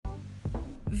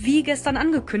Wie gestern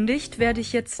angekündigt, werde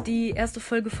ich jetzt die erste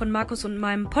Folge von Markus und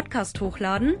meinem Podcast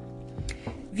hochladen.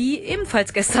 Wie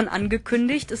ebenfalls gestern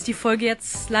angekündigt, ist die Folge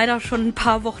jetzt leider schon ein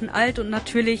paar Wochen alt und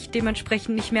natürlich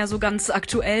dementsprechend nicht mehr so ganz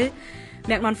aktuell.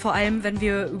 Merkt man vor allem, wenn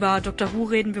wir über Dr. Who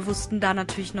reden. Wir wussten da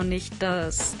natürlich noch nicht,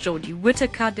 dass Jodie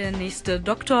Whittaker der nächste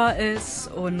Doktor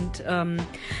ist. Und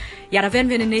ja, da werden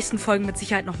wir in den nächsten Folgen mit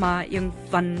Sicherheit nochmal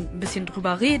irgendwann ein bisschen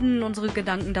drüber reden, unsere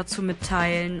Gedanken dazu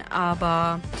mitteilen.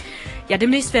 Aber ja,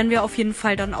 demnächst werden wir auf jeden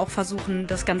Fall dann auch versuchen,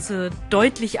 das Ganze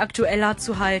deutlich aktueller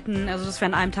zu halten. Also, dass wir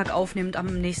an einem Tag aufnehmen und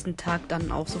am nächsten Tag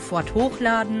dann auch sofort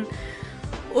hochladen.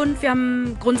 Und wir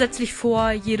haben grundsätzlich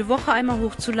vor, jede Woche einmal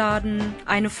hochzuladen.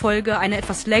 Eine Folge, eine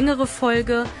etwas längere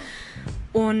Folge.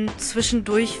 Und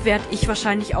zwischendurch werde ich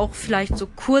wahrscheinlich auch vielleicht so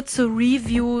kurze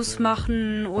Reviews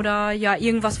machen oder ja,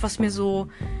 irgendwas, was mir so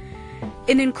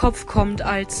in den Kopf kommt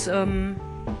als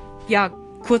ja,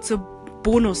 kurze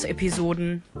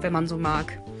Bonus-Episoden, wenn man so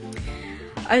mag.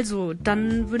 Also,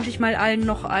 dann wünsche ich mal allen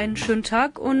noch einen schönen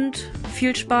Tag und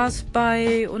viel Spaß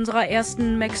bei unserer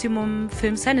ersten Maximum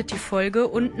Film Sanity Folge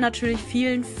und natürlich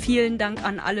vielen, vielen Dank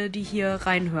an alle, die hier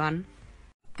reinhören.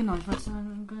 Genau, ich wollte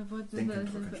sagen,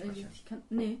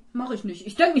 nee, mache ich nicht.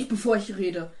 Ich denke nicht, bevor ich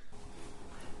rede.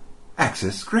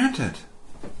 Access granted.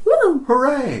 Woo!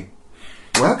 Hooray!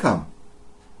 Welcome.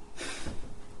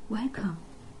 Welcome.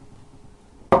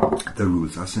 The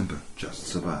rules are simple. Just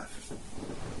survive.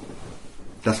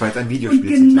 Das war jetzt ein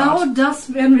Videospiel. Und genau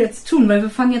das werden wir jetzt tun, weil wir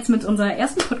fangen jetzt mit unserer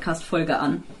ersten Podcast-Folge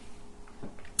an.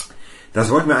 Das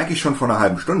wollten wir eigentlich schon vor einer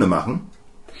halben Stunde machen.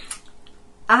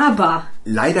 Aber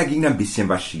leider ging da ein bisschen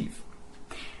was schief.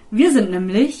 Wir sind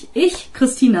nämlich, ich,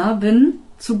 Christina, bin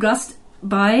zu Gast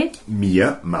bei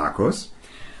mir, Markus.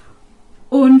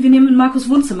 Und wir nehmen in Markus'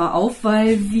 Wohnzimmer auf,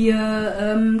 weil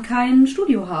wir kein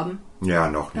Studio haben.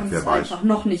 Ja, noch nicht, wer weiß.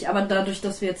 Noch nicht, aber dadurch,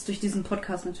 dass wir jetzt durch diesen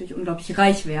Podcast natürlich unglaublich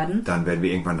reich werden. Dann werden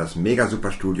wir irgendwann das mega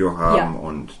super Studio haben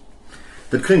und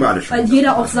das kriegen wir alles schon. Weil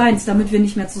jeder auch seins, damit wir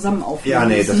nicht mehr zusammen aufnehmen. Ja,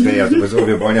 nee, das wäre ja sowieso,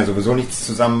 wir wollen ja sowieso nichts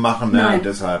zusammen machen, ne? Nein, und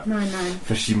deshalb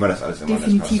verschieben wir das alles immer.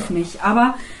 Definitiv nicht,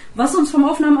 aber was uns vom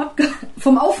Aufnehmen abgehalten hat.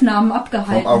 Vom Aufnehmen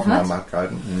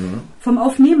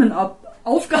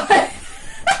aufgehalten.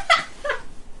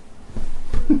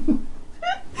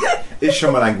 Ist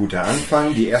schon mal ein guter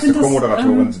Anfang. Die erste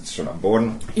Co-Moderatorin sitzt schon am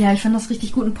Boden. Ja, ich finde das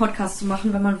richtig gut, einen Podcast zu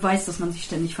machen, wenn man weiß, dass man sich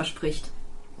ständig verspricht.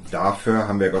 Dafür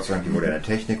haben wir Gott sei Dank die moderne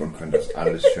Technik und können das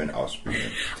alles schön ausbilden.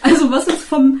 Also was uns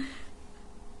vom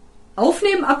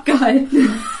Aufnehmen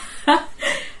abgehalten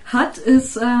hat,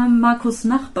 ist Markus'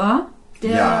 Nachbar.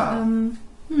 Der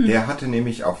hatte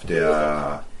nämlich auf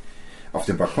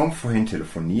dem Balkon vorhin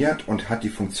telefoniert und hat die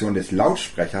Funktion des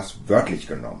Lautsprechers wörtlich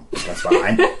genommen. Das war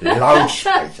ein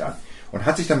Lautsprecher. Und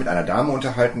hat sich dann mit einer Dame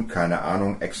unterhalten, keine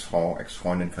Ahnung, Ex-Frau,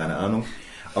 Ex-Freundin, keine Ahnung.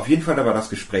 Auf jeden Fall war das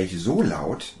Gespräch so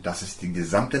laut, dass es die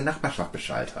gesamte Nachbarschaft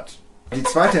beschallt hat. Die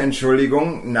zweite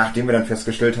Entschuldigung, nachdem wir dann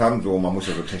festgestellt haben, so man muss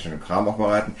ja so technischen Kram auch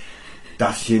bereiten,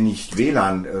 dass hier nicht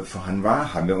WLAN vorhanden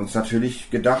war, haben wir uns natürlich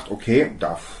gedacht, okay,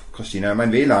 darf Christina in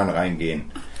mein WLAN reingehen.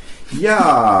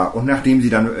 Ja, und nachdem sie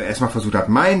dann erstmal versucht hat,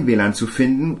 mein WLAN zu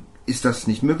finden, ist das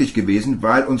nicht möglich gewesen,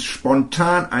 weil uns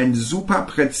spontan ein super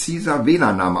präziser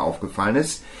WLAN-Name aufgefallen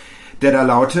ist, der da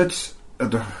lautet,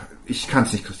 ich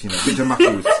kann's nicht, Christina, bitte mach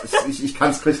du es. Ich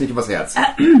kann's, krieg's nicht übers Herz.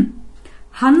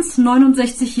 Hans,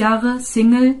 69 Jahre,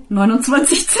 Single,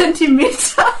 29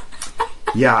 Zentimeter.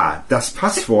 Ja, das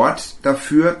Passwort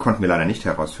dafür konnten wir leider nicht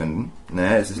herausfinden.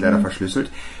 Ne, es ist leider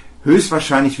verschlüsselt.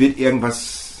 Höchstwahrscheinlich wird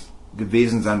irgendwas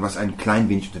gewesen sein, was ein klein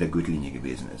wenig unter der Gürtellinie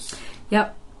gewesen ist.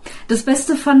 Ja, das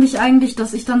Beste fand ich eigentlich,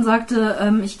 dass ich dann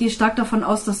sagte, ich gehe stark davon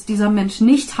aus, dass dieser Mensch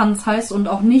nicht Hans heißt und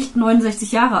auch nicht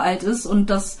 69 Jahre alt ist und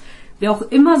dass wer auch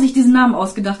immer sich diesen Namen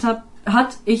ausgedacht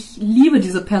hat, ich liebe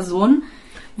diese Person.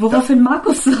 Woraufhin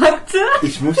Markus sagte...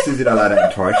 Ich musste sie da leider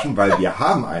enttäuschen, weil wir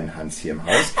haben einen Hans hier im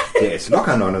Haus, der ist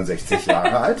locker 69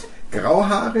 Jahre alt,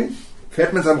 grauhaarig,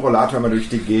 fährt mit seinem Rollator immer durch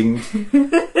die Gegend.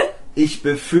 Ich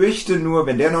befürchte nur,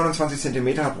 wenn der 29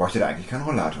 Zentimeter hat, bräuchte der eigentlich keinen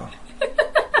Rollator.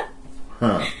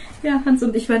 Ja, Hans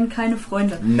und ich werden keine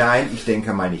Freunde. Nein, ich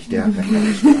denke mal nicht. Der hat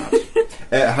keine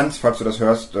Staat. Hans, falls du das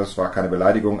hörst, das war keine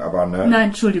Beleidigung, aber ne. Nein,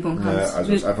 Entschuldigung, Hans.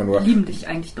 Also ist einfach nur. Wir lieben dich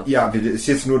eigentlich doch. Ja, ist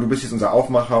jetzt nur, du bist jetzt unser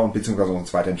Aufmacher und beziehungsweise unsere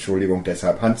zweite Entschuldigung.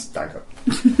 Deshalb, Hans, danke.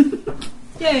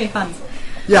 Yay, Hans.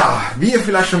 Ja, wie ihr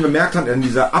vielleicht schon gemerkt habt, in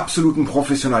dieser absoluten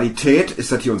Professionalität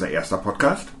ist das hier unser erster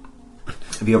Podcast.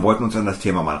 Wir wollten uns an das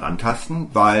Thema mal rantasten,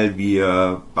 weil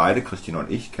wir beide, Christine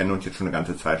und ich, kennen uns jetzt schon eine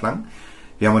ganze Zeit lang.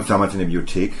 Wir haben uns damals in der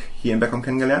Bibliothek hier in Beckum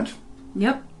kennengelernt.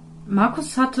 Ja,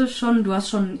 Markus du hast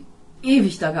schon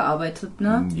ewig da gearbeitet,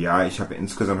 ne? Ja,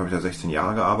 insgesamt habe ich da 16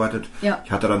 Jahre gearbeitet. Ja.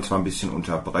 Ich hatte dann zwar ein bisschen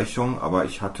Unterbrechung, aber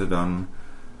ich hatte dann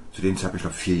zu dem Zeitpunkt, ich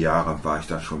glaube 4 Jahre, war ich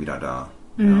dann schon wieder da.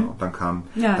 Mhm. Ja, und dann kam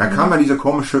genau. dann diese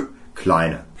komische die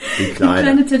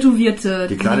kleine Tätowierte,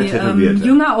 die kleine die Tätowierte.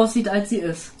 jünger aussieht, als sie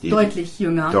ist. Deutlich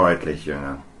jünger.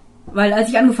 Weil als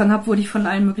ich angefangen habe, wurde ich von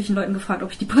allen möglichen Leuten gefragt,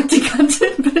 ob ich die Praktikantin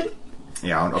bin.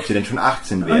 Ja, und ob sie denn schon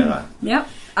 18 wäre. Ja,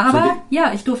 aber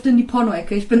ich durfte in die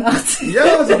Porno-Ecke, ich bin 18.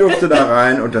 Ja, sie durfte da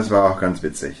rein und das war auch ganz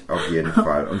witzig, auf jeden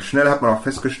Fall. Und schnell hat man auch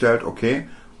festgestellt, okay,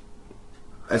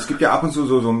 es gibt ja ab und zu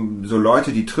so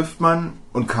Leute, die trifft man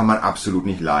und kann man absolut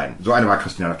nicht leiden. So eine war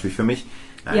Christina natürlich für mich.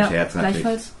 Nein, ja, Scherz natürlich.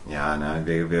 Gleichfalls. Ja, nein,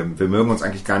 wir mögen uns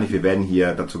eigentlich gar nicht, wir werden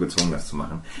hier dazu gezwungen, das zu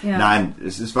machen. Ja. Nein,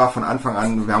 es war von Anfang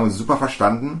an, wir haben uns super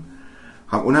verstanden,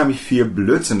 haben unheimlich viel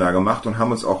Blödsinn da gemacht und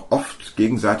haben uns auch oft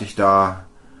gegenseitig da,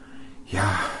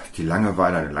 die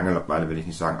Langeweile will ich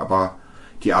nicht sagen, aber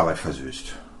die Arbeit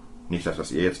versüßt. Nicht das,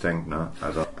 was ihr jetzt denkt, ne?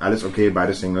 Also alles okay,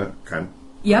 beide Single,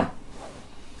 Ja.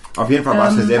 Auf jeden Fall war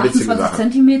es eine sehr witzige 28 Sache.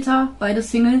 Zentimeter, beide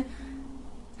Single.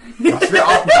 Das wäre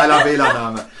auch ein geiler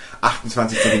Wählername.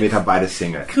 28 Zentimeter, beide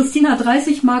Single. Christina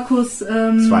 30, Markus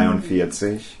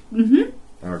 42.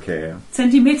 Okay.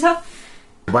 Zentimeter.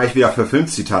 Wobei ich wieder für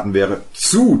Filmzitaten wäre.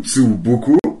 Zu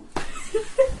Buku.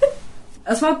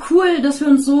 Es war cool, dass wir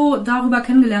uns so darüber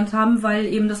kennengelernt haben, weil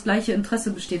eben das gleiche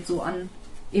Interesse besteht so an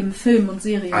eben Film und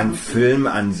Serien. An Film,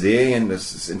 an Serien,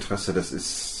 das ist Interesse,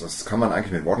 das kann man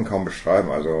eigentlich mit Worten kaum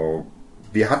beschreiben. Also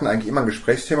wir hatten eigentlich immer ein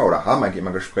Gesprächsthema oder haben eigentlich immer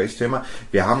ein Gesprächsthema.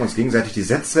 Wir haben uns gegenseitig die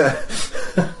Sätze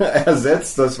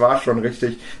ersetzt. Das war schon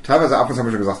richtig. Teilweise ab und zu haben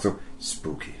wir schon gesagt, so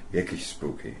spooky, wirklich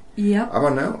spooky. Ja.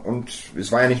 Aber ne, und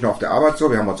es war ja nicht nur auf der Arbeit so,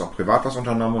 wir haben uns auch privat was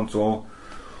unternommen und so.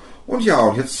 Und ja,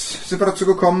 und jetzt sind wir dazu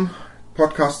gekommen,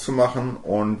 Podcast zu machen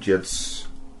und jetzt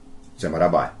sind wir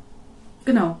dabei.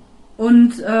 Genau.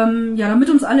 Und damit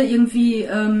uns alle irgendwie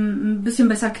ein bisschen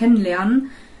besser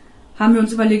kennenlernen, haben wir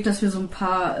uns überlegt, dass wir so ein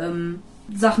paar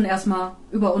Sachen erstmal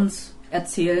über uns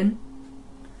erzählen.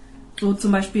 So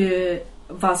zum Beispiel,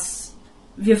 was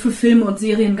wir für Filme und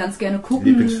Serien ganz gerne gucken.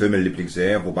 Lieblingsfilme,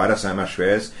 Lieblingsserie, wobei das ja immer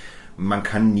schwer ist. Man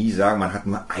kann nie sagen, man hat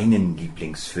nur einen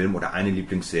Lieblingsfilm oder eine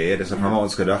Lieblingsserie. Deshalb haben wir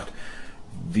uns gedacht,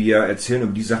 wir erzählen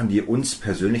über die Sachen, die uns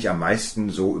persönlich am meisten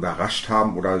so überrascht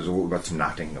haben oder so zum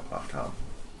Nachdenken gebracht haben.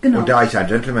 Genau. Und da ich ein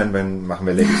Gentleman bin, machen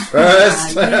wir Ladies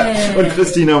first. Yeah. Und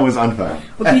Christina muss anfangen.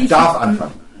 Okay, darf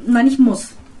anfangen. Nein, ich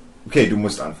muss. Okay, du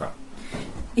musst anfangen.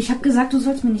 Ich habe gesagt, du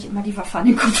sollst mir nicht immer die Waffe an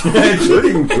den Kopf halten.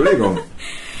 Entschuldigung.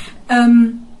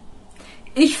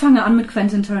 Ich fange an mit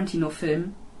Quentin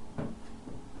Tarantino-Filmen.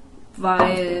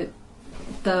 Weil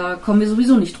da kommen wir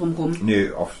sowieso nicht drum rum. Nee,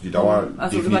 auf die Dauer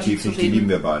also definitiv nicht. Die lieben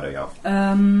wir beide, ja.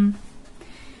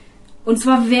 Und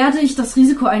zwar werde ich das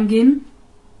Risiko eingehen,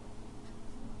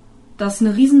 dass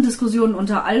eine Riesendiskussion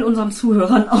unter all unseren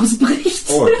Zuhörern ausbricht.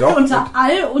 Oh, doch. Unter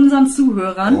all unseren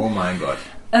Zuhörern. Oh mein Gott.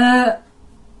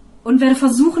 Und werde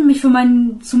versuchen, mich für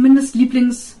meinen zumindest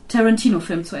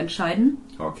Lieblings-Tarantino-Film zu entscheiden.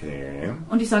 Okay.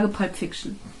 Und ich sage Pulp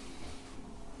Fiction.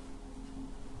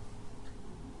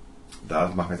 Da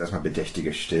machen wir jetzt erstmal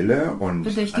bedächtige Stille.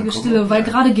 Bedächtige Stille, weil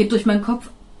gerade geht durch meinen Kopf,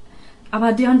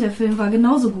 aber der und der Film war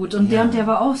genauso gut und der und der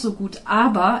war auch so gut.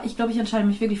 Aber ich glaube, ich entscheide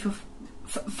mich wirklich für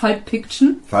Pulp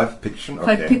Fiction. Pulp Fiction,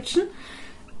 okay. Pulp Fiction.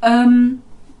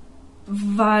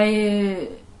 Weil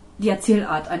die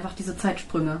Erzählart einfach diese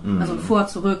Zeitsprünge, also vor,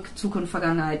 zurück, Zukunft,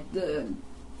 Vergangenheit.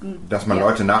 Dass man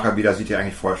Leute nachher wieder sieht, die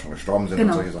eigentlich vorher schon gestorben sind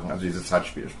Genau. und solche Sachen, also diese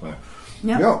Zeitspielsprünge.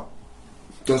 Ja.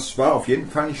 Das war auf jeden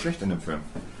Fall nicht schlecht in dem Film.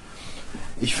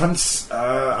 Ich fand's,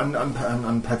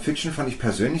 an Pulp Fiction fand ich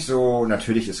persönlich so,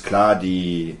 natürlich ist klar,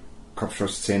 die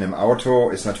Kopfschussszene im Auto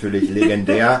ist natürlich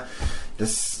legendär.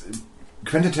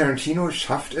 Quentin Tarantino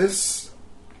schafft es,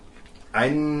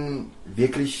 einen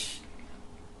wirklich,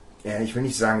 ich will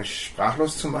nicht sagen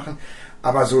sprachlos zu machen,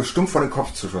 aber so stumpf vor den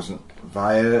Kopf zu schießen,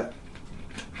 weil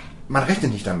man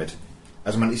rechnet nicht damit.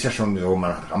 Also man ist ja schon so,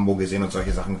 man hat Rambo gesehen und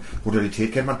solche Sachen,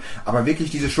 Brutalität kennt man, aber wirklich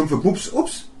diese stumpfe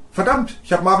ups, verdammt,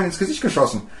 ich habe Marvin ins Gesicht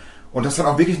geschossen. Und das dann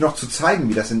auch wirklich noch zu zeigen,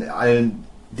 wie das in allen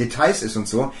Details ist und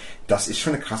so, das ist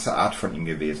schon eine krasse Art von ihm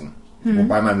gewesen.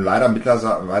 Wobei man leider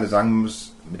mittlerweile sagen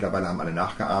muss, mittlerweile haben alle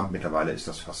nachgeahmt, mittlerweile ist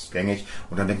das fast gängig.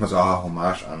 Und dann denkt man so,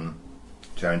 Hommage an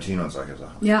Tarantino und solche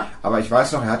Sachen. Ja. Aber ich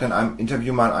weiß noch, er hat in einem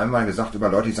Interview mal einmal gesagt über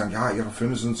Leute, die sagen, ja, ihre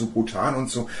Filme sind so brutal und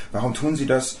so, warum tun sie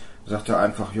das? Sagt er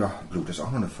einfach, ja, Blut ist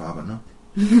auch nur eine Farbe, ne?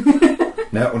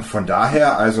 Ne? Und von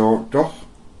daher, also doch.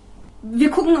 Wir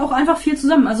gucken auch einfach viel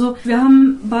zusammen. Also wir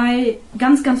haben bei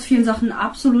ganz, ganz vielen Sachen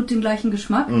absolut den gleichen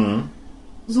Geschmack.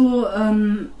 So,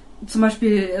 zum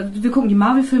Beispiel, wir gucken die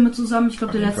Marvel-Filme zusammen. Ich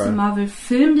glaube, der letzte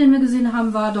Marvel-Film, den wir gesehen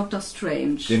haben, war Doctor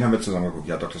Strange. Den haben wir zusammen geguckt.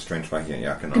 Ja, Doctor Strange war hier,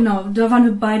 ja, genau. Genau, da waren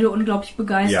wir beide unglaublich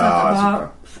begeistert. Ja, aber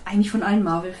super. Eigentlich von allen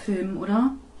Marvel-Filmen,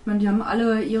 oder? Ich meine, die haben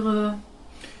alle ihre...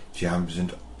 Die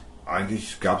sind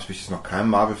Eigentlich gab es bis jetzt noch keinen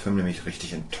Marvel-Film, der mich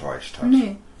richtig enttäuscht hat.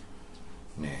 Nee,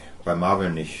 bei Marvel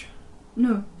nicht.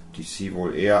 nö. DC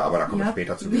wohl eher, aber da kommen wir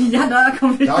später zu. Ja, da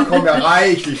kommen wir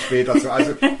reichlich später zu.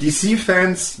 Also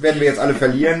DC-Fans werden wir jetzt alle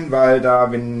verlieren, weil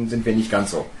da sind wir nicht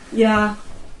ganz so. Ja.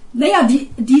 Naja, die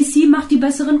DC macht die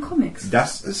besseren Comics.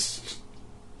 Das ist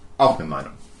auch eine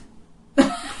Meinung.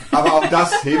 Aber auch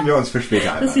das heben wir uns für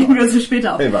später ein. Das heben wir uns für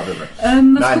später auf.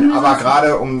 Nein, aber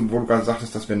gerade wo du gerade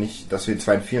sagtest, dass wir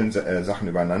zwar in vielen Sachen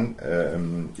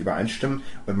übereinstimmen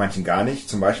und manchen gar nicht.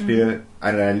 Zum Beispiel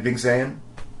eine deiner Lieblingsserien?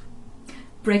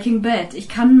 Breaking Bad. Ich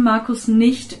kann Markus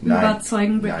nicht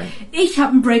überzeugen. Nein. Ich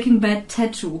habe ein Breaking Bad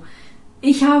Tattoo.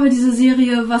 Ich habe diese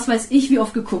Serie, was weiß ich, wie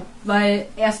oft geguckt. Weil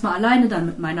erstmal alleine, dann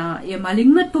mit meiner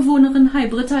ehemaligen Mitbewohnerin. Hi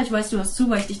Britta, ich weiß, du hörst zu,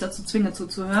 weil ich dich dazu zwinge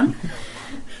zuzuhören.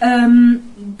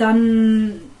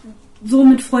 Dann so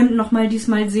mit Freunden nochmal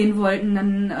diesmal sehen wollten.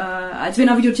 Dann, als wir in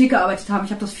der Videothek gearbeitet haben,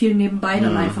 ich habe das viel nebenbei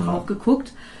dann einfach auch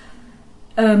geguckt.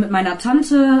 Mit meiner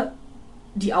Tante,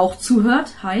 die auch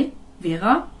zuhört. Hi,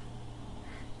 Vera.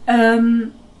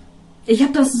 Ich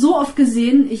habe das so oft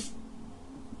gesehen, ich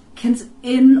kenn's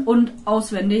in- und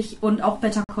auswendig und auch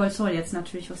Better Call Saul jetzt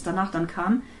natürlich, was danach dann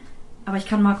kam. Aber ich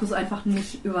kann Markus einfach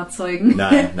nicht überzeugen.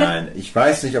 Nein. Ich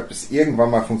weiß nicht, ob das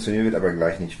irgendwann mal funktionieren wird, aber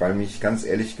gleich nicht, weil mich ganz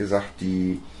ehrlich gesagt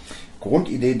die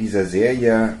Grundidee dieser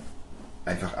Serie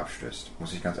einfach abstößt,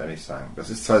 muss ich ganz ehrlich sagen. Das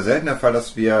ist zwar selten der Fall,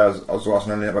 dass wir so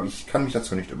auseinandernehmen, aber ich kann mich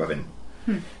dazu nicht überwinden.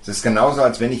 Es ist genauso,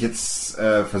 als wenn ich jetzt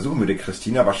versuchen würde,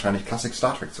 Christina wahrscheinlich Classic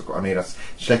Star Trek zu gucken. Oh nee, das ist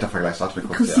ein schlechter Vergleich. Star Trek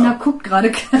guckt Christina guckt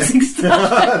gerade Classic Star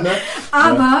Trek. Ne?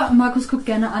 Aber Markus guckt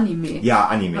gerne Anime. Ja,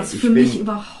 Anime. Was für mich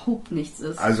überhaupt nichts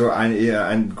ist. Also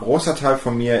ein großer Teil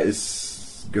von mir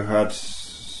gehört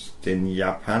den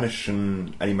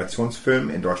japanischen Animationsfilmen,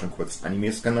 in Deutschland kurz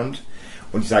Animes genannt.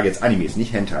 Und ich sage jetzt Animes,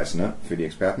 nicht Hentais, ne, für die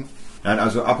Experten. Nein,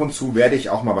 also ab und zu werde ich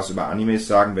auch mal was über Animes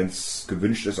sagen, wenn es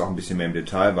gewünscht ist, auch ein bisschen mehr im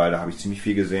Detail, weil da habe ich ziemlich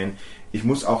viel gesehen. Ich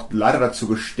muss auch leider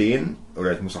gestehen,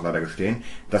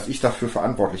 dass ich dafür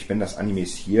verantwortlich bin, dass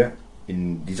Animes hier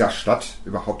in dieser Stadt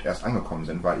überhaupt erst angekommen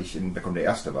sind, weil ich in Beckum der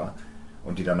Erste war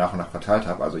und die dann nach und nach verteilt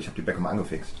habe. Also ich habe die Beckum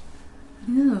angefixt.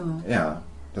 Ja,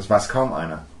 das weiß kaum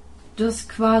einer. Du hast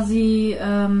quasi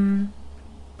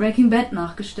Breaking Bad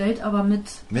nachgestellt, aber mit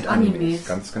Animes.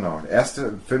 Ganz genau. Der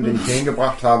erste Film, den ich hier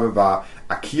hingebracht habe, war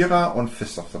Akira und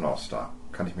Fist of the North Star.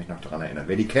 Kann ich mich noch daran erinnern.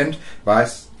 Wer die kennt,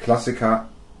 weiß, Klassiker,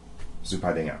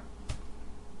 super Dinger.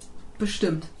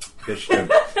 Bestimmt.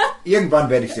 Irgendwann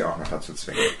werde ich sie auch noch dazu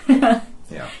zwingen.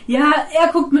 Ja,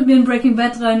 er guckt mit mir in Breaking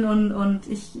Bad rein und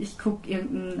ich gucke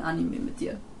irgendein Anime mit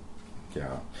dir.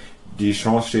 Ja. Die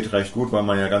Chance steht recht gut, weil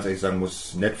man ja ganz ehrlich sagen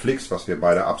muss, Netflix, was wir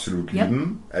beide absolut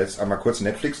lieben. Jetzt einmal kurz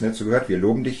Netflix, nicht zugehört, wir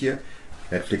loben dich hier.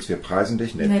 Netflix, wir preisen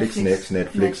dich. Netflix, wir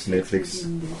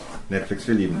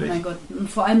lieben dich. Oh mein Gott, und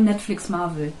vor allem Netflix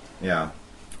Marvel. Ja,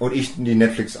 und ich die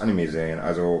Netflix Anime-Serien,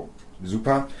 also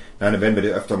super. Nein, da werden wir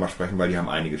dir öfter mal sprechen, weil die haben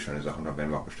einige schöne Sachen, da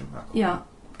werden wir auch bestimmt mal gucken. Ja,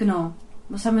 genau.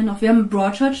 Was haben wir noch? Wir haben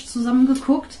Broadchurch zusammen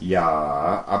geguckt.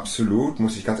 Ja, absolut,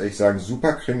 muss ich ganz ehrlich sagen,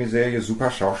 super Krimiserie,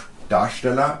 super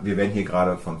Darsteller. Wir werden hier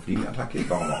gerade von Fliegen attackiert,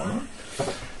 warum auch immer.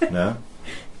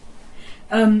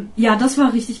 Ne? Ja, das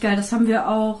war richtig geil. Das haben wir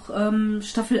auch,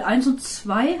 Staffel 1 und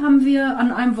 2 haben wir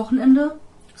an einem Wochenende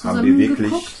zusammen haben wir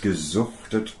wirklich geguckt.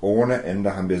 Gesuchtet ohne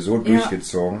Ende, haben wir so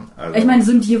durchgezogen. Also, ich meine,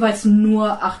 sind jeweils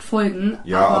nur 8 Folgen.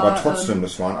 Ja, aber trotzdem,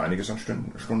 das waren einiges an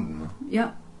Stunden. Ne?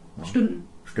 Ja, Stunden.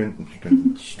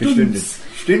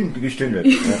 Gestündet.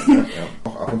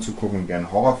 Auch ab und zu gucken gerne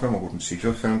Horrorfilme, gut, ein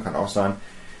Psychofilm kann auch sein.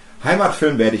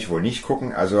 Heimatfilm werde ich wohl nicht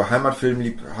gucken. Also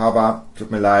Heimatfilmliebhaber,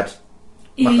 tut mir leid.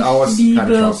 Macht aus. Ich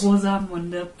liebe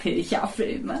Rosamunde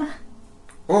Pilcher-Filme.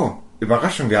 Oh,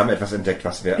 Überraschung, wir haben etwas entdeckt,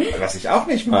 was ich auch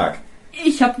nicht mag.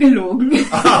 Ich habe gelogen.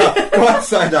 Gott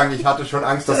sei Dank, ich hatte schon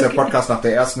Angst, dass der Podcast nach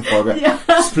der ersten Folge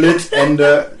Split,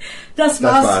 Ende. Das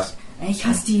war's. Ich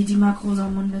hasse die mag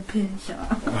Rosamunde Pilcher.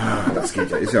 Das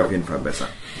geht ja, ist ja auf jeden Fall besser.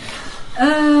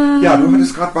 Ja, du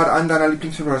hattest gerade bei einem deiner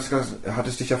Lieblingsfilme,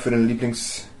 hattest dich ja für den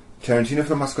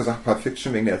Tarantino-Film, hast gesagt, Pulp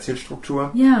Fiction, wegen der Erzählstruktur.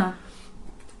 Ja.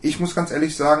 Ich muss ganz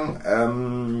ehrlich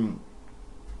sagen,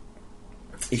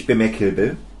 ich bin mehr Kill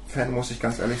Bill-Fan, muss ich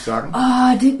ganz ehrlich sagen.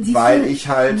 Weil ich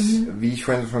halt, wie ich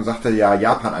vorhin schon sagte, ja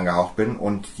Japan angehaucht bin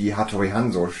und die Hattori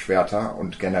Hanzo-Schwerter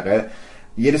und generell,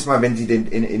 jedes Mal, wenn sie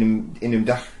in dem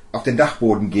auf den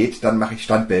Dachboden geht, dann mache ich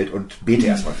Standbild und bete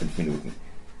erstmal 5 Minuten.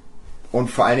 Und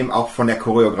vor allem auch von der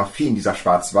Choreografie in dieser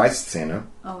Schwarz-Weiß-Szene.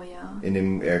 Oh ja. In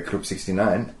dem Club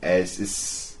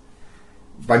 69.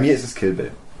 Bei mir ist es Kill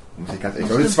Bill. Muss ich ganz ehrlich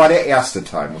sagen. Und es war der erste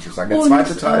Teil, muss ich sagen. Der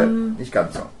zweite Teil nicht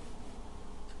ganz so.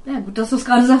 Ja gut, dass du es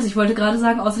gerade sagst. Ich wollte gerade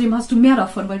sagen, außerdem hast du mehr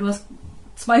davon, weil du hast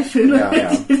 2 Filme.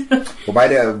 Ja.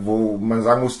 Wobei wo man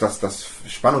sagen muss, dass das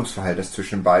Spannungsverhältnis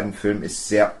zwischen den beiden Filmen ist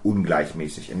sehr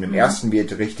ungleichmäßig. In dem ersten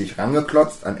wird richtig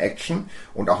rangeklotzt an Action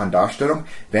und auch an Darstellung,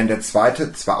 während der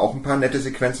zweite zwar auch ein paar nette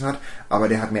Sequenzen hat, aber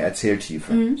der hat mehr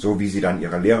Erzähltiefe. So wie sie dann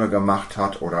ihre Lehre gemacht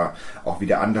hat oder auch wie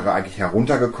der andere eigentlich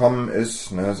heruntergekommen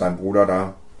ist, ne, sein Bruder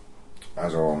da.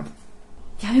 Also...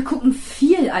 Ja, wir gucken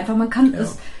viel einfach. Man kann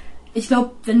es... Ich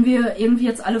glaube, wenn wir irgendwie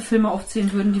jetzt alle Filme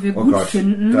aufzählen würden, die wir gut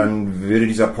finden... Dann würde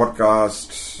dieser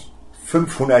Podcast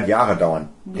 500 Jahre dauern.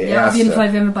 Der erste. Auf jeden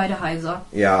Fall wären wir beide heiser.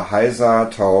 Ja, heiser,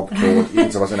 taub, tot,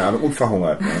 irgend sowas in der Art und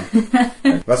verhungert.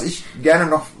 Ne? Was ich gerne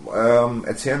noch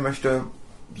erzählen möchte,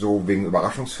 so wegen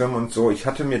Überraschungsfilmen und so, ich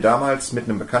hatte mir damals mit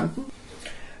einem Bekannten,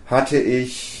 hatte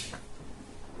ich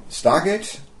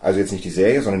Stargate, also jetzt nicht die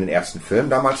Serie, sondern den ersten Film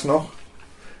damals noch,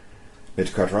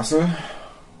 mit Kurt Russell.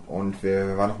 Und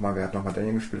wer hat nochmal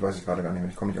Daniel gespielt, weiß ich gerade gar nicht mehr,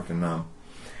 ich komme nicht auf den Namen.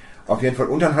 Auf jeden Fall,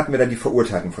 und dann hatten wir dann die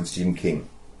Verurteilten von Stephen King.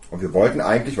 Und wir wollten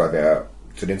eigentlich, weil wir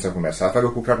zu dem Zeitpunkt mehr Sci-Fi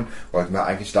geguckt hatten, wollten wir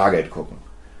eigentlich Stargate gucken.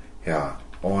 Ja,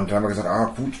 und dann haben wir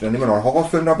gesagt, gut, dann nehmen wir noch einen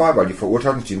Horrorfilm dabei, weil die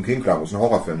Verurteilten, Stephen King, klar, muss ein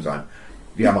Horrorfilm sein.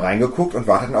 Wir haben reingeguckt und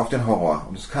warteten auf den Horror.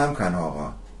 Und es kam kein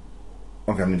Horror.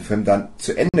 Und wir haben den Film dann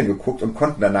zu Ende geguckt und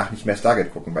konnten danach nicht mehr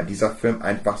Stargate gucken, weil dieser Film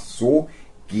einfach so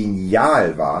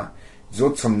genial war, so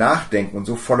zum Nachdenken und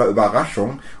so voller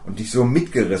Überraschung und dich so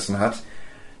mitgerissen hat,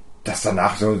 dass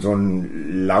danach so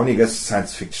ein launiges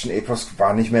Science-Fiction-Epos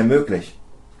war nicht mehr möglich.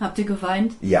 Habt ihr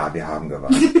geweint? Ja, wir haben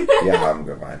geweint. Wir haben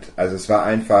geweint. Also es war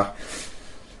einfach,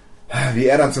 wie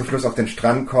er dann zum Schluss auf den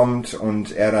Strand kommt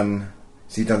und er dann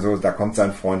sieht dann so, da kommt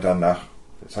sein Freund dann nach,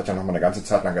 es hat ja noch mal eine ganze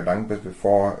Zeit lang gedauert,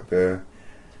 bevor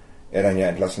er dann ja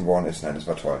entlassen worden ist. Nein, das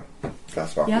war toll.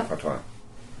 Das war auf jeden Fall toll.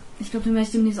 Ich glaube, den werde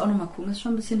ich demnächst auch nochmal gucken. Ist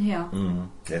schon ein bisschen her.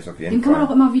 Der ist auf jeden Fall. Den kann man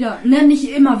auch immer wieder, ne, nicht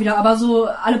immer wieder, aber so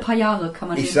alle paar Jahre kann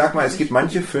man den. Ich sag mal, es gibt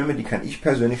manche Filme, die kann ich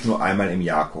persönlich nur einmal im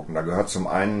Jahr gucken. Da gehört zum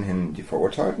einen hin die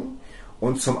Verurteilten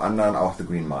und zum anderen auch The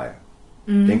Green Mile.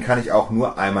 Den kann ich auch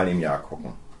nur einmal im Jahr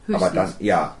gucken. Höchstens. Aber dann,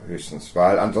 ja, höchstens.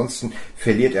 Weil ansonsten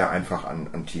verliert er einfach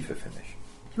an Tiefe, finde ich.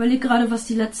 Ich überlege gerade, was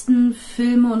die letzten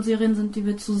Filme und Serien sind, die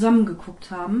wir zusammen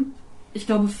geguckt haben. Ich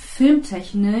glaube,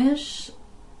 filmtechnisch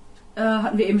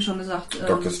hatten wir eben schon gesagt.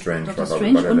 Doctor Strange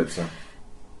war der letzte.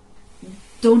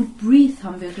 Don't Breathe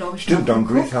haben wir, glaube ich, Stimmt, Don't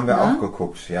Breathe haben wir ne? auch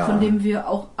geguckt, ja. Von dem wir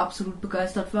auch absolut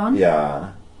begeistert waren.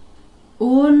 Ja.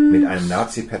 Und mit einem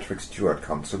Nazi Patrick Stewart,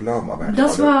 kaum zu glauben. Aber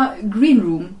das war Green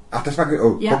Room. Ach, das war,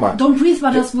 oh, ja, guck mal. Don't Breathe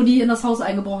war das, wo die in das Haus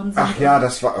eingebrochen sind. Ach ja,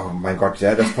 das war, oh mein Gott,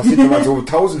 ja, das passiert, wenn man so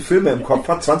 1000 Filme im Kopf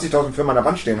hat, 20.000 Filme an der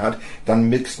Wand stehen hat, dann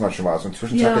mixt man schon was. Und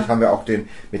zwischenzeitlich haben wir auch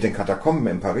mit den Katakomben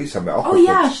in Paris haben wir auch geguckt.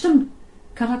 Ja, stimmt.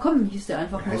 Katakomben hieß der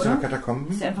einfach nur, oder?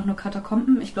 Katakomben? Ist der einfach nur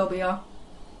Katakomben? Ich glaube, ja.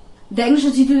 Der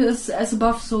englische Titel ist As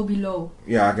Above, So Below.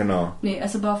 Ja, genau. Nee,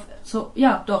 As Above, So...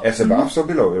 Ja, doch. As Above, So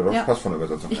Below. Ja, das passt von der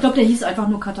Übersetzung. Ich glaube, der hieß einfach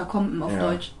nur Katakomben auf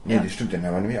Deutsch. Nee, das stimmt, den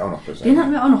haben wir nämlich auch noch gesehen. Den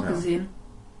hatten wir auch noch gesehen.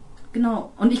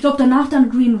 Genau. Und ich glaube, danach dann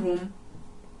Green Room.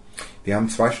 Wir haben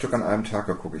 2 Stück an einem Tag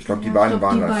geguckt. Ich glaube, die beiden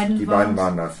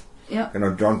waren das. Ja. Genau,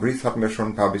 Don't Breathe hatten wir schon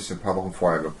ein paar Wochen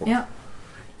vorher geguckt. Ja.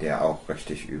 Der auch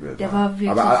richtig übel der war. Wirklich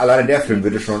aber alleine der Film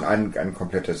würde schon ein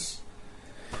komplettes...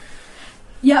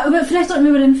 Ja, vielleicht sollten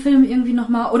wir über den Film irgendwie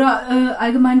nochmal... Oder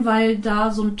allgemein, weil da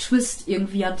so ein Twist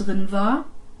irgendwie ja drin war.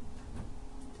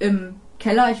 Im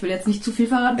Keller. Ich will jetzt nicht zu viel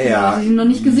verraten, weil sie ihn noch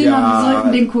nicht gesehen haben. Wir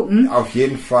sollten den gucken. Auf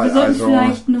jeden Fall. Wir sollten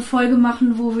vielleicht eine Folge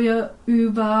machen, wo wir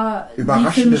über...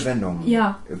 Überraschende Wendungen.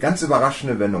 Ja. Ganz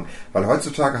überraschende Wendungen. Weil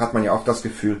heutzutage hat man ja auch das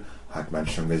Gefühl, hat man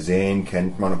schon gesehen,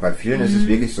 kennt man. Und bei vielen ist es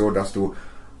wirklich so, dass du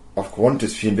aufgrund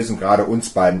des vielen Wissens, gerade uns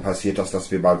beiden passiert das, dass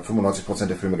wir bei 95%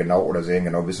 der Filme genau oder Serien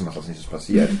genau wissen, was als nächstes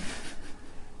passiert.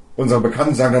 Unsere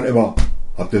Bekannten sagen dann immer,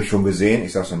 habt ihr schon gesehen?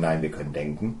 Ich sag so, nein, wir können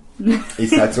denken.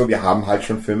 Ist halt so, wir haben halt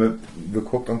schon Filme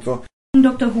geguckt und so.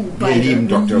 Dr. Who, beide. Wir lieben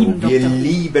Dr. Who. Wir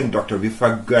lieben Dr. Wir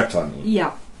vergöttern ihn.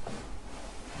 Ja.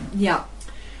 Ja.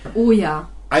 Oh ja.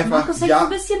 Einfach, Markus hängt ein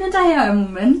bisschen hinterher im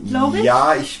Moment, glaube ich.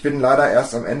 Ja, ich bin leider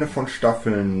erst am Ende von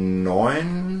Staffel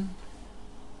 9.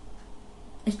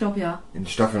 Ich glaube, ja. In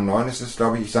Staffel 9 ist es,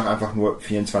 glaube ich sage einfach nur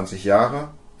 24 Jahre.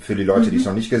 Für die Leute, die es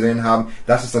noch nicht gesehen haben.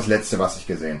 Das ist das Letzte, was ich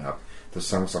gesehen habe. The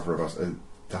Husbands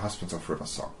of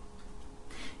Rivers Song.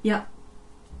 Ja.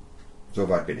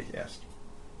 Soweit bin ich erst.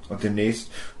 Und demnächst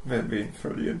werden wir ihn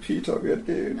verlieren. Peter wird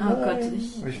gehen. Oh Gott,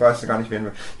 ich weiß gar nicht, wen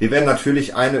wir... Wir werden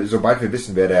natürlich sobald wir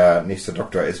wissen, wer der nächste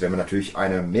Doktor ist, werden wir natürlich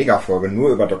eine Mega-Folge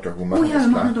nur über Dr. Who machen. Oh ja, wir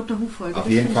machen eine Dr. Who-Folge. Auf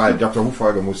jeden Fall, Dr.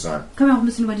 Who-Folge muss sein. Können wir auch ein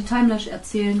bisschen über die Timelash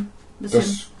erzählen.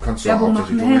 Das kannst du Werbung auch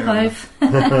machen. Hey, Ralf.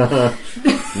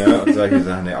 Ne, und solche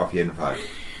Sachen, ne, auf jeden Fall.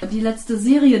 Die letzte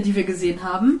Serie, die wir gesehen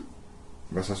haben.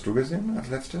 Was hast du gesehen als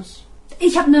letztes?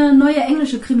 Ich habe eine neue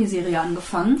englische Krimiserie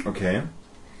angefangen. Okay.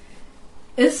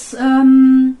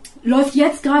 Läuft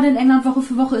jetzt gerade in England Woche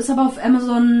für Woche, ist aber auf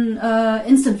Amazon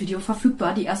Instant Video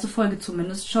verfügbar, die erste Folge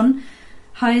zumindest schon.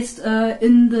 Heißt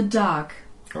In the Dark.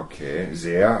 Okay,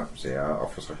 sehr, sehr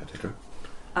aufschlussreicher Titel.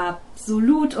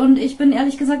 Absolut, und ich bin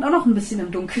ehrlich gesagt auch noch ein bisschen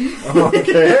im Dunkeln.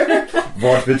 Okay,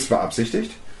 Wortwitz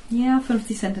beabsichtigt? Ja,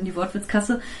 50 Cent in die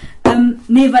Wortwitzkasse.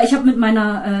 Nee, weil ich habe mit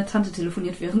meiner Tante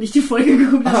telefoniert, während ich die Folge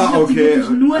geguckt habe. Ich habe sie wirklich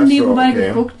nur nebenbei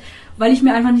geguckt, weil ich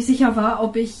mir einfach nicht sicher war,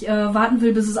 ob ich warten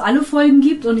will, bis es alle Folgen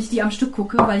gibt und ich die am Stück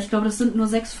gucke, weil ich glaube, das sind nur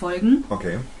 6 Folgen.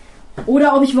 Okay.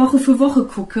 Oder ob ich Woche für Woche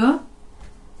gucke.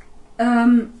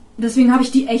 Deswegen habe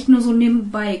ich die echt nur so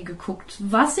nebenbei geguckt.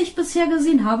 Was ich bisher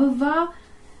gesehen habe, war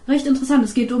recht interessant.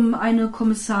 Es geht um eine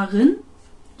Kommissarin,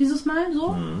 dieses Mal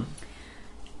so.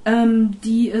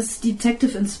 Die ist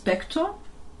Detective Inspector.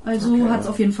 Also hat es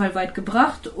auf jeden Fall weit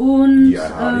gebracht. Und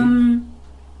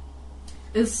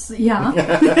ist, ja.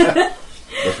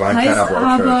 Das war ein kleiner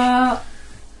Wortschatz. Aber,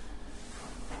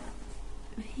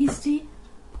 wie hieß die?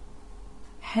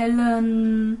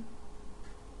 Helen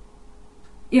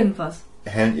irgendwas.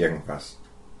 Helen irgendwas.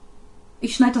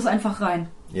 Ich schneide das einfach rein.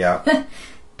 Ja.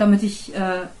 Damit ich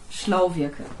schlau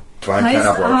wirke. War ein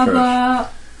kleiner Wortschatz. Aber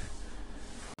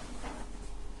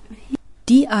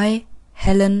D.I.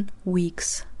 Helen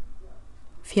Weeks.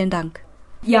 Vielen Dank.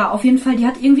 Ja, auf jeden Fall, die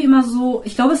hat irgendwie immer so,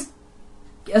 ich glaube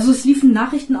es liefen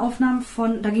Nachrichtenaufnahmen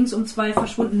da ging es um 2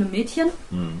 verschwundene Mädchen.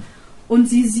 Und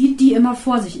sie sieht die immer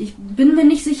vor sich. Ich bin mir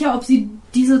nicht sicher, ob sie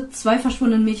diese 2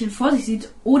 verschwundenen Mädchen vor sich sieht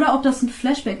oder ob das ein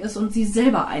Flashback ist und sie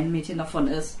selber ein Mädchen davon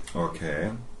ist.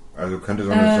 Okay. Also könnte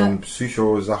so eine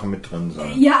Psycho-Sache mit drin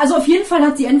sein. Ja, also auf jeden Fall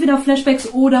hat sie entweder Flashbacks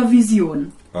oder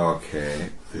Visionen. Okay.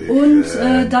 Und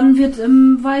dann wird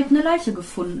im Wald eine Leiche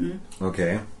gefunden.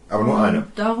 Okay. Aber nur eine?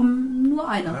 Darum nur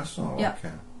eine. Ach so, okay. Ja.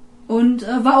 Und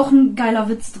war auch ein geiler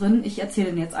Witz drin. Ich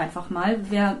erzähle den jetzt einfach mal.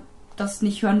 Wer das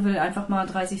nicht hören will, einfach mal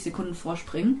 30 Sekunden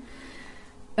vorspringen.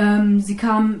 Sie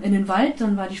kam in den Wald,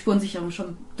 dann war die Spurensicherung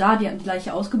schon da, die hatten die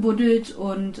Leiche ausgebuddelt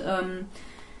und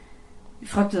ich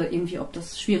fragte irgendwie, ob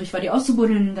das schwierig war, die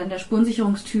auszubuddeln. Dann der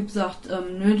Spurensicherungstyp sagt,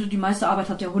 nö, die meiste Arbeit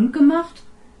hat der Hund gemacht.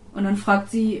 Und dann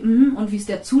fragt sie, und wie ist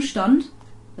der Zustand?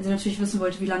 Weil sie natürlich wissen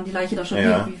wollte, wie lange die Leiche da schon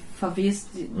liegt, wie verwest.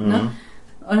 Ne?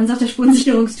 Und dann sagt der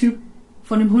Spurensicherungstyp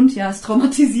von dem Hund, ja, ist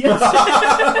traumatisiert.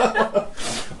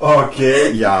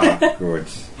 Okay, ja, gut.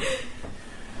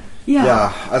 Ja.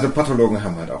 Ja, also Pathologen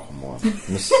haben halt auch Humor.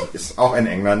 Das ist auch in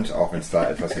England, auch wenn es da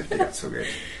etwas heftiger zugeht.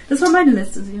 Das war meine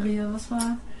letzte Serie. Was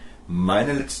war?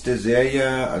 Meine letzte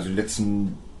Serie, also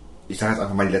ich sage jetzt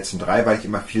einfach mal die letzten 3, weil ich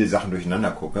immer viele Sachen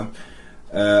durcheinander gucke.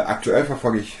 Aktuell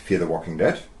verfolge ich Fear the Walking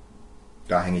Dead.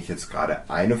 Da hänge ich jetzt gerade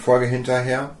eine Folge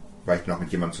hinterher, weil ich noch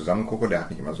mit jemandem zusammen gucke, der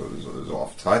hat nicht immer so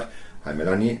oft Zeit. Hi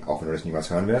Melanie, auch wenn du das niemals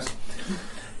hören wirst.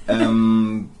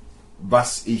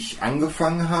 Was ich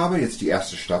angefangen habe, jetzt die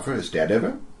erste Staffel, ist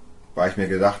Daredevil, weil ich mir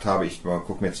gedacht habe, ich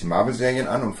gucke mir jetzt die Marvel-Serien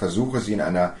an und versuche sie in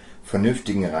einer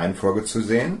vernünftigen Reihenfolge zu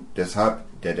sehen. Deshalb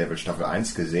Daredevil Staffel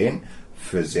 1 gesehen,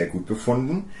 für sehr gut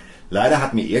befunden. Leider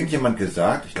hat mir irgendjemand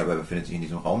gesagt, ich glaube, er befindet sich in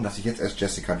diesem Raum, dass ich jetzt erst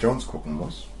Jessica Jones gucken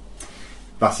muss.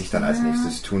 Was ich dann als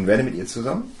nächstes tun werde mit ihr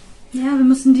zusammen. Ja, wir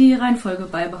müssen die Reihenfolge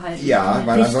beibehalten. Ja,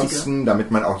 weil ansonsten, damit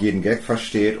man auch jeden Gag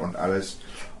versteht und alles.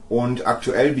 Und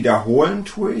aktuell wiederholen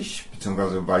tue ich,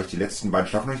 beziehungsweise weil ich die letzten beiden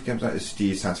Staffeln noch nicht gesehen habe, ist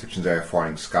die Science-Fiction-Serie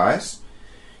Falling Skies,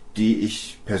 die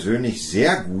ich persönlich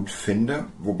sehr gut finde,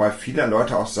 wobei viele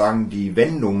Leute auch sagen, die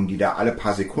Wendungen, die da alle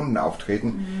paar Sekunden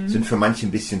auftreten, sind für manche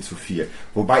ein bisschen zu viel.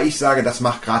 Wobei ich sage, das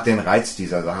macht gerade den Reiz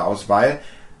dieser Sache aus, weil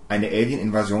eine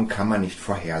Alien-Invasion kann man nicht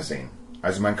vorhersehen.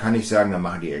 Also man kann nicht sagen, dann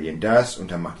machen die Alien das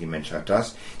und dann macht die Menschheit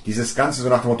das. Dieses Ganze so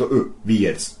nach dem Motto, wie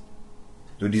jetzt?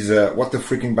 So diese What the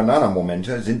freaking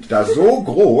Banana-Momente sind da so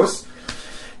groß,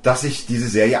 dass ich diese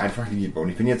Serie einfach liebe. Und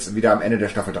ich bin jetzt wieder am Ende der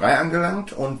Staffel 3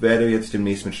 angelangt und werde jetzt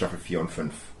demnächst mit Staffel 4 und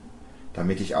 5.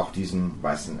 Damit ich auch diesen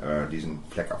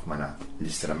Fleck auf meiner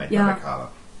Liste damit weg habe.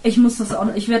 Ich muss das auch,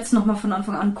 ich werde es nochmal von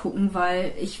Anfang an gucken,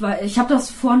 weil ich habe das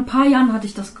vor ein paar Jahren hatte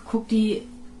ich das geguckt, die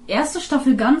erste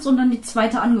Staffel ganz und dann die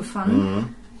zweite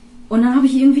angefangen. Und dann habe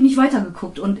ich irgendwie nicht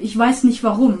weitergeguckt und ich weiß nicht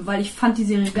warum, weil ich fand die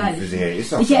Serie geil. Die Serie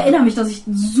ist auch ich erinnere mich, dass ich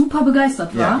super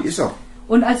begeistert war. Ja, die ist auch.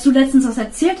 Und als du letztens das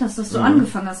erzählt hast, dass du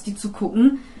angefangen hast, die zu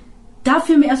gucken, da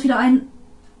fiel mir erst wieder ein,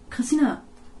 Christina,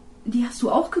 die hast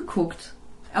du auch geguckt,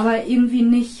 aber irgendwie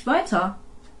nicht weiter.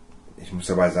 Ich muss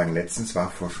dabei sagen, letztens war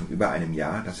vor schon über einem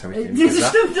Jahr, das habe ich dir Das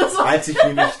gesagt, stimmt, das war als ich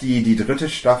nämlich die dritte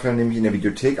Staffel nämlich in der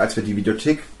Videothek, als wir die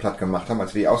Videothek platt gemacht haben,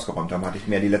 als wir die ausgeräumt haben, hatte ich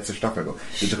mir die dritte Staffel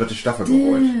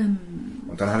geholt.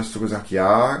 Und dann hattest du gesagt,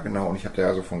 ja, genau, und ich habe da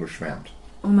ja so von geschwärmt.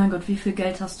 Oh mein Gott, wie viel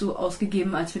Geld hast du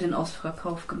ausgegeben, als wir den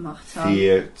Ausverkauf gemacht haben?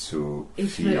 Viel zu viel.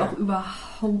 Ich will auch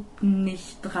überhaupt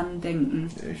nicht dran denken.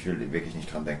 Ich will wirklich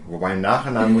nicht dran denken. Wobei im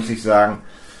Nachhinein muss ich sagen,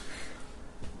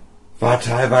 war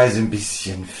teilweise ein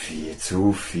bisschen viel,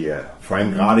 zu viel. Vor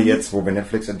allem gerade jetzt, wo wir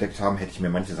Netflix entdeckt haben, hätte ich mir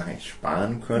manche Sachen echt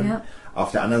sparen können. Ja.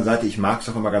 Auf der anderen Seite, ich mag es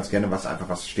auch immer ganz gerne,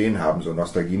 was stehen haben. So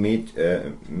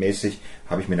nostalgiemäßig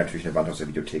habe ich mir natürlich eine Wand aus der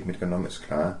Videothek mitgenommen, ist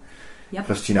klar. Ja.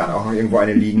 Christina hat auch noch irgendwo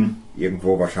eine liegen.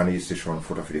 Irgendwo, wahrscheinlich ist sie schon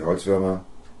Futter für die Holzwürmer.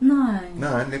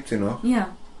 Nein, lebt sie noch? Ja.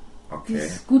 Okay. Die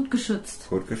ist gut geschützt.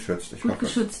 Gut geschützt, ich hoffe. Gut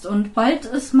geschützt. Und bald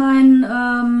ist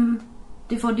mein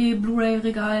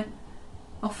DVD-Blu-ray-Regal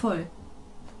auch voll.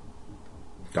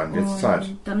 Dann wird's Zeit.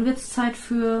 Dann wird's Zeit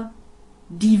für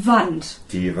die Wand.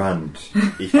 Die Wand.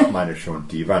 Ich hab meine schon,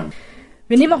 die Wand.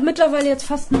 Wir nehmen auch mittlerweile jetzt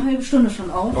fast eine halbe Stunde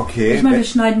schon auf. Okay. Ich meine, wir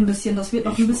schneiden ein bisschen, das wird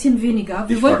noch ein bisschen weniger.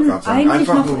 Wir wollten eigentlich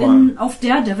noch auf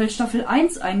Daredevil Staffel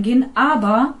 1 eingehen,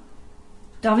 aber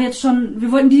da wir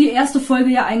wollten die erste Folge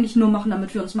ja eigentlich nur machen,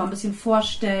 damit wir uns mal ein bisschen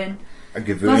vorstellen,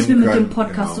 was wir mit dem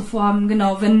Podcast so vorhaben.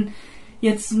 Genau, wenn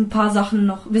jetzt ein paar Sachen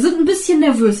noch... Wir sind ein bisschen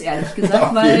nervös, ehrlich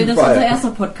gesagt, weil das unser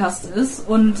erster Podcast ist.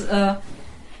 Und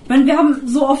ich meine, wir haben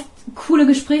so oft coole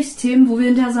Gesprächsthemen, wo wir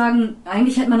hinterher sagen,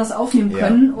 eigentlich hätte man das aufnehmen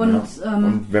können. Und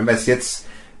wenn wir es jetzt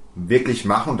wirklich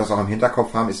machen und das auch im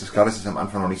Hinterkopf haben, ist es klar, dass es am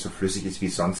Anfang noch nicht so flüssig ist, wie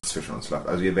es sonst zwischen uns läuft.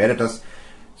 Also ihr werdet das,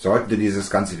 sollten wir dieses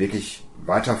Ganze wirklich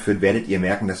weiterführen, werdet ihr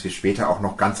merken, dass wir später auch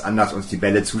noch ganz anders uns die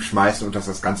Bälle zuschmeißen und dass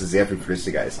das Ganze sehr viel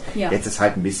flüssiger ist. Ja. Jetzt ist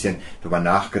halt ein bisschen drüber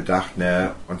nachgedacht,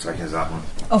 ne, und solche Sachen.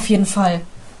 Auf jeden Fall.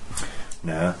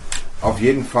 Ne, auf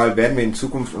jeden Fall werden wir in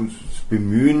Zukunft uns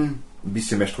bemühen, ein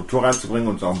bisschen mehr Struktur reinzubringen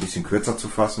und uns auch ein bisschen kürzer zu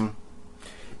fassen.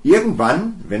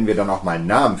 Irgendwann, wenn wir dann auch mal einen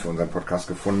Namen für unseren Podcast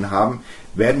gefunden haben,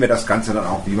 werden wir das Ganze dann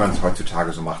auch, wie man es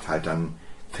heutzutage so macht, halt dann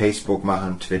Facebook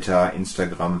machen, Twitter,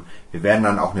 Instagram. Wir werden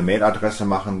dann auch eine Mailadresse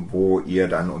machen, wo ihr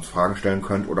dann uns Fragen stellen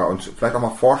könnt oder uns vielleicht auch mal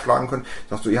vorschlagen könnt.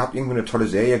 Sagst du, ihr habt irgendwie eine tolle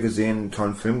Serie gesehen, einen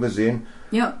tollen Film gesehen.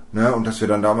 Ja. Ne, und dass wir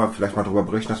dann da mal vielleicht mal drüber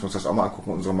berichten, dass wir uns das auch mal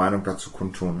angucken, unsere Meinung dazu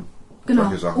kundtun.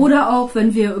 Genau. Oder auch,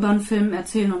 wenn wir über einen Film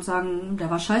erzählen und sagen, der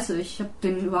war scheiße, ich habe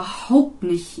den überhaupt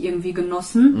nicht irgendwie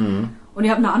genossen und ihr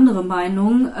habt eine andere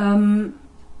Meinung.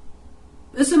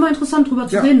 Ist immer interessant drüber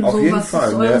zu reden. Auf jeden Fall,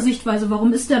 ist eure Sichtweise?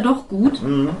 Warum ist der doch gut?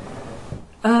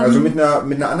 Also mit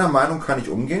einer anderen Meinung kann ich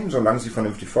umgehen, solange sie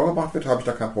vernünftig vorgebracht wird, habe ich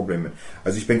da kein Problem mit.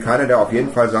 Also ich bin keiner, der auf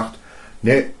jeden Fall sagt,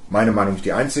 nee, meine Meinung ist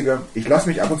die einzige. Ich lasse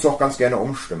mich ab und zu auch ganz gerne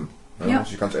umstimmen. Ja,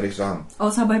 muss ich ganz ehrlich sagen.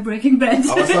 Außer bei Breaking Bad.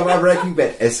 Außer bei Breaking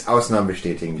Bad. Ausnahmen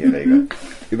bestätigen die Regel.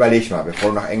 Überleg mal, bevor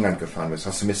du nach England gefahren bist,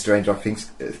 hast du mir Stranger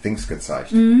Things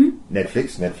gezeigt.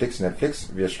 Netflix.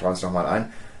 Wir streuen es nochmal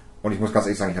ein. Und ich muss ganz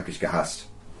ehrlich sagen, ich habe dich gehasst.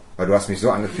 Weil du hast mich so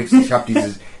angefixt. Ich habe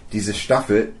diese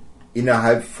Staffel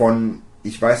innerhalb von,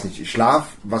 ich weiß nicht, Schlaf,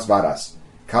 was war das?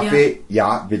 Kaffee,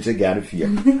 ja bitte, gerne 4.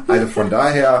 Also von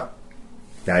daher...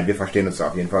 Nein, wir verstehen uns da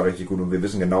auf jeden Fall richtig gut und wir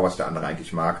wissen genau, was der andere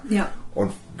eigentlich mag. Ja.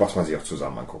 Und was man sich auch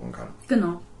zusammen angucken kann.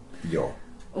 Genau. Jo.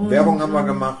 Werbung haben wir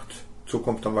gemacht,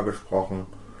 Zukunft haben wir gesprochen.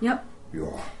 Ja.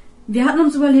 Jo. Wir hatten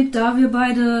uns überlegt, da wir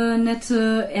beide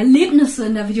nette Erlebnisse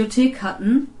in der Videothek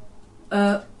hatten,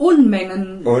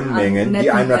 Unmengen, die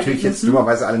einem natürlich jetzt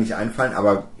dummerweise alle nicht einfallen,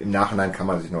 aber im Nachhinein kann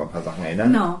man sich noch ein paar Sachen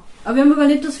erinnern. Genau. Aber wir haben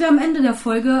überlegt, dass wir am Ende der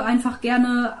Folge einfach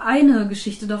gerne eine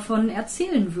Geschichte davon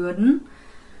erzählen würden.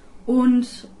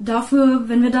 Und dafür,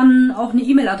 wenn wir dann auch eine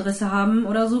E-Mail-Adresse haben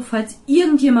oder so, falls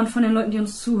irgendjemand von den Leuten, die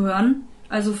uns zuhören,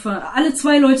 also für alle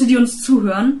 2 Leute, die uns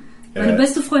zuhören, meine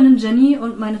beste Freundin Jenny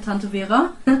und meine Tante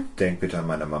Vera. Denk bitte an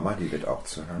meine Mama, die wird auch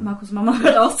zuhören. Markus' Mama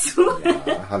hört auch zu.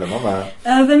 Ja, hallo Mama.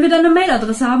 Wenn wir dann eine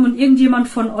Mail-Adresse haben und irgendjemand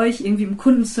von euch irgendwie im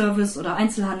Kundenservice oder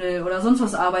Einzelhandel oder sonst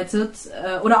was arbeitet,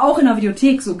 oder auch in der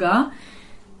Videothek sogar,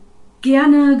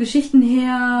 gerne Geschichten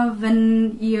her,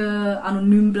 wenn ihr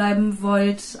anonym bleiben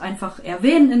wollt, einfach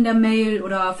erwähnen in der Mail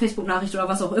oder Facebook-Nachricht oder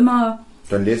was auch immer.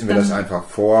 Dann lesen wir das einfach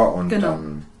vor und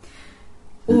dann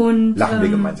lachen wir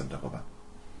gemeinsam darüber.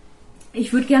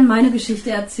 Ich würde gerne meine Geschichte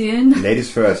erzählen.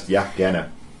 Ladies first, ja, gerne.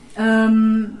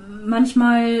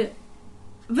 Manchmal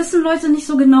wissen Leute nicht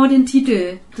so genau den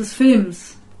Titel des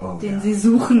Films, den sie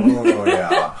suchen. Oh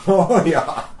ja, oh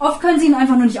ja. Oft können sie ihn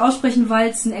einfach nur nicht aussprechen,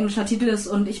 weil es ein englischer Titel ist.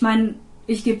 Und ich meine,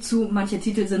 ich gebe zu, manche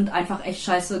Titel sind einfach echt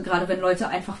scheiße, gerade wenn Leute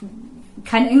einfach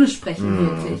kein Englisch sprechen,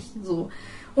 wirklich. So.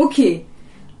 Okay,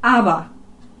 aber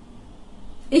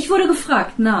ich wurde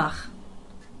gefragt nach,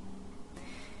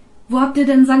 wo habt ihr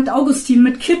denn St. Augustin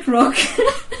mit Kid Rock?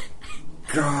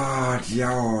 Gott,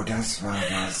 ja, das war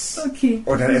was. Okay.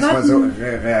 Und dann erstmal so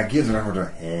reagieren, so nach dem Motto,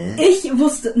 hä? Ich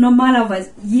wusste normalerweise,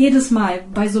 jedes Mal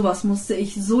bei sowas musste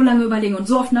ich so lange überlegen und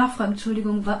so oft nachfragen,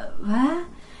 Entschuldigung, was?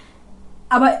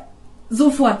 Aber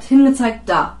sofort hingezeigt,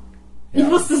 da. Ich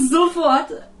wusste sofort,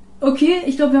 okay,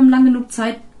 ich glaube, wir haben lang genug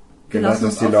Zeit gelassen.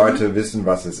 Lass uns die Leute wissen,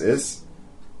 was es ist.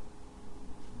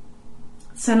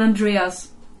 San Andreas.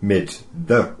 Mit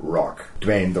The Rock.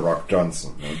 Dwayne The Rock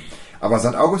Johnson. Ne? Aber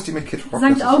St. Augustin mit Kid Rock.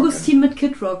 St. Augustin mit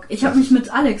Kid Rock. Ich habe mich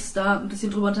mit Alex da ein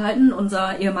bisschen drüber unterhalten,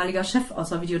 unser ehemaliger Chef aus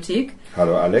der Videothek.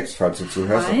 Hallo Alex, falls du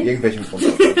zuhörst, auf irgendwelchen Grund.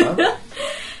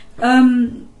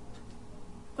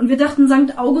 Und wir dachten,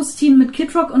 St. Augustin mit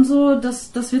Kid Rock und so,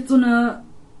 das wird so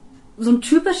ein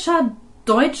typischer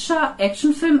deutscher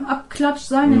Actionfilm-Abklatsch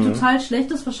sein, der total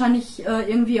schlecht ist, wahrscheinlich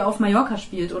irgendwie auf Mallorca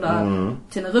spielt oder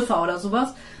Teneriffa oder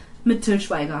sowas, mit Til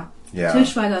Schweiger. Ja. Til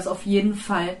Schweiger ist auf jeden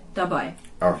Fall dabei.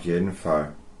 Auf jeden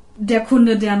Fall. Der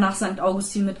Kunde, der nach St.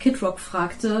 Augustin mit Kid Rock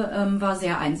fragte, war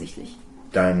sehr einsichtig.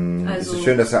 Dann ist es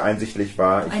schön, dass er einsichtig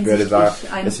war. Ich würde sagen,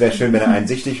 es wäre schön, wenn er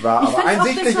einsichtig war, aber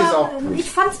einsichtlich ist auch gut.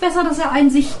 Ich fand es besser, dass er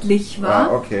einsichtlich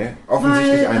war. Ah, okay.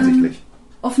 Offensichtlich einsichtlich.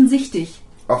 Offensichtlich.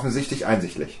 Offensichtlich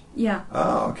einsichtlich. Ja.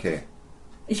 Ah, okay.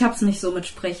 Ich hab's nicht so mit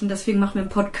Sprechen, deswegen machen wir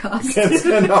einen Podcast. Ganz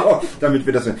genau, damit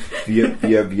wir das...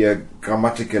 Wir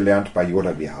Grammatik gelernt bei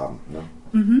Yoda wir haben. Ne?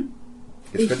 Mhm.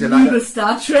 Ich liebe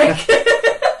Star Trek.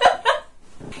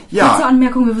 Ja. Kurze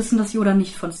Anmerkung, wir wissen, dass Yoda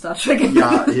nicht von Star Trek ist.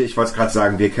 Ja, ich wollte es gerade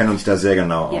sagen, wir kennen uns da sehr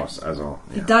genau aus. Also,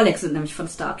 Die Daleks sind nämlich von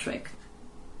Star Trek.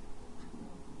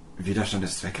 Widerstand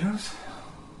ist zwecklos?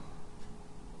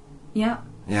 Ja.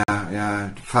 Ja,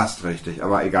 fast richtig.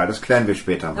 Aber egal, das klären wir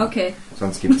später mal. Okay.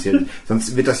 Sonst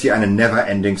wird das hier eine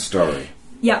never-ending Story.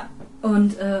 Ja,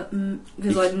 und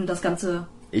wir sollten das Ganze...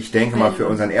 Ich denke mal, für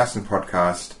unseren ersten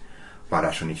Podcast war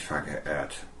das schon nicht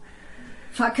verkehrt.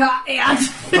 Verkehrt.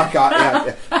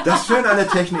 Das Schöne an der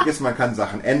Technik ist, man kann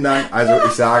Sachen ändern. Also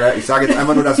ich sage jetzt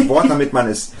einfach nur das Wort, damit man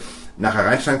es nachher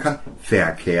reinschreiben kann.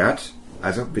 Verkehrt.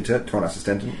 Also bitte,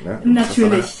 Tonassistentin. Ne?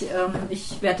 Natürlich.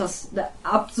 Ich werde das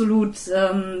absolut...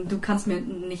 du kannst mir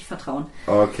nicht vertrauen.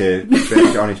 Okay, das werde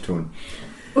ich auch nicht tun.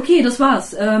 Okay, das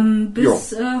war's.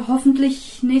 Bis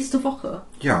hoffentlich nächste Woche.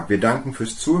 Ja, wir danken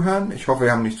fürs Zuhören. Ich hoffe,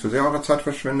 wir haben nicht zu sehr eure Zeit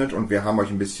verschwendet und wir haben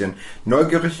euch ein bisschen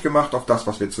neugierig gemacht auf das,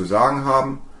 was wir zu sagen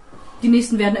haben. Die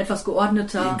nächsten werden etwas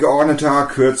geordneter. Geordneter,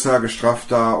 kürzer,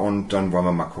 gestraffter und dann wollen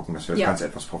wir mal gucken, dass wir das Ganze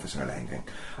etwas professioneller hinkriegen.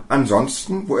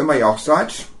 Ansonsten, wo immer ihr auch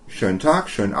seid, schönen Tag,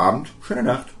 schönen Abend, schöne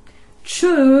Nacht.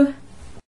 Tschö.